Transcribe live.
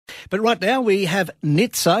But right now we have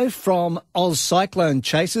Nitso from Oz Cyclone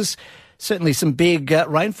Chasers. Certainly some big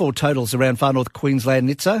rainfall totals around far north Queensland,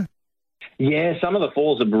 Nitso. Yeah, some of the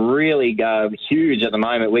falls are really huge at the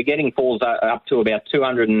moment. We're getting falls up to about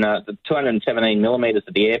 217 millimetres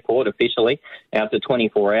at the airport officially after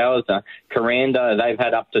 24 hours. Coranda, they've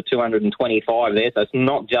had up to 225 there, so it's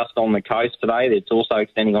not just on the coast today. It's also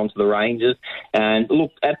extending onto the ranges. And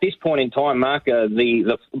look, at this point in time, Mark,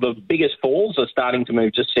 the biggest falls are starting to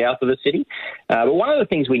move just south of the city. But one of the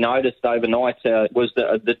things we noticed overnight was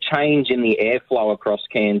the change in the airflow across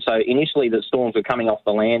Cairns. So initially the storms were coming off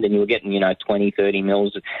the land and you were getting, 20, 30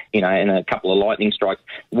 mils, and a couple of lightning strikes.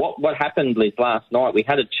 What happened, Liz, last night, we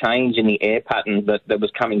had a change in the air pattern that was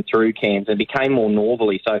coming through Cairns and became more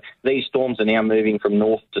northerly. So these storms are now moving from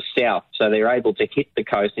north to south, so they're able to hit the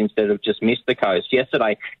coast instead of just miss the coast.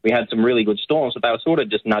 Yesterday, we had some really good storms, but they were sort of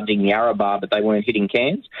just nudging Yarrabah, but they weren't hitting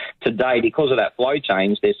Cairns. Today, because of that flow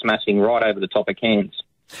change, they're smashing right over the top of Cairns.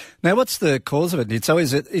 Now, what's the cause of it? So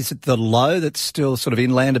is it the low that's still sort of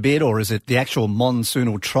inland a bit, or is it the actual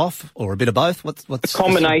monsoonal trough, or a bit of both? What's a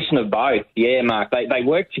combination of both, yeah, Mark. They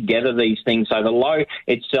work together, these things. So the low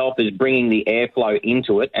itself is bringing the airflow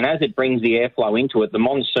into it, and as it brings the airflow into it, the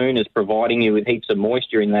monsoon is providing you with heaps of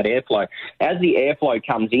moisture in that airflow. As the airflow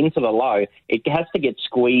comes into the low, it has to get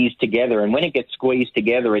squeezed together, and when it gets squeezed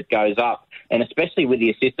together, it goes up. And especially with the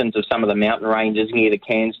assistance of some of the mountain ranges near the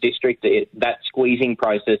Cairns district, that squeezing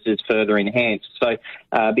process is further enhanced. So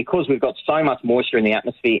because we've got so much moisture in the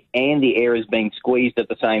atmosphere and the air is being squeezed at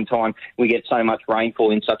the same time, we get so much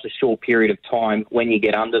rainfall in such a short period of time when you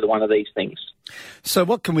get under one of these things. So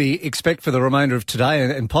what can we expect for the remainder of today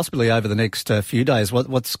and possibly over the next few days?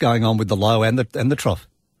 What's going on with the low and the trough?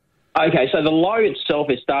 Okay, so the low itself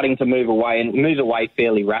is starting to move away and moves away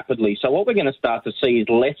fairly rapidly. So what we're going to start to see is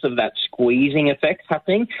less of that squeezing effect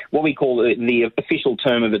happening. What we call the official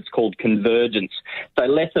term of it's called convergence. So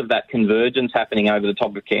less of that convergence happening over the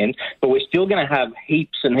top of Cairns, but we're still going to have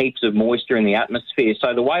heaps and heaps of moisture in the atmosphere.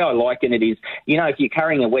 So the way I liken it is, if you're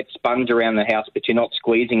carrying a wet sponge around the house but you're not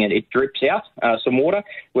squeezing it, it drips out some water,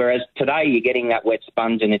 whereas today you're getting that wet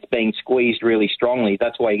sponge and it's being squeezed really strongly.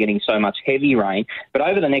 That's why you're getting so much heavy rain. But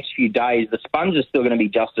over the next few days, the sponge is still going to be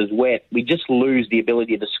just as wet. We just lose the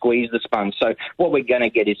ability to squeeze the sponge. So what we're going to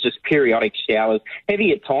get is just periodic showers,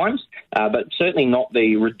 heavy at times, but certainly not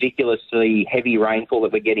the ridiculously heavy rainfall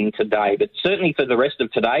that we're getting today. But certainly for the rest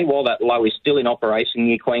of today, while that low is still in operation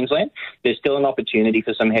near Queensland, there's still an opportunity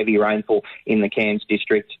for some heavy rainfall in the Cairns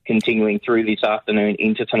district continuing through this afternoon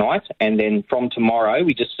into tonight. And then from tomorrow,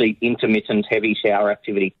 we just see intermittent heavy shower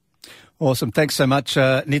activity. Awesome. Thanks so much,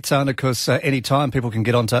 Nitso. And of course, any time people can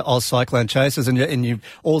get onto Oz Cyclone Chasers, and you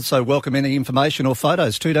also welcome any information or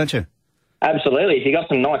photos too, don't you? Absolutely. If you've got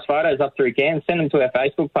some nice photos up through Cairns, send them to our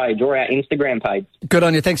Facebook page or our Instagram page. Good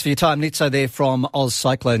on you. Thanks for your time, Nitso, there from Oz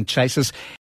Cyclone Chasers.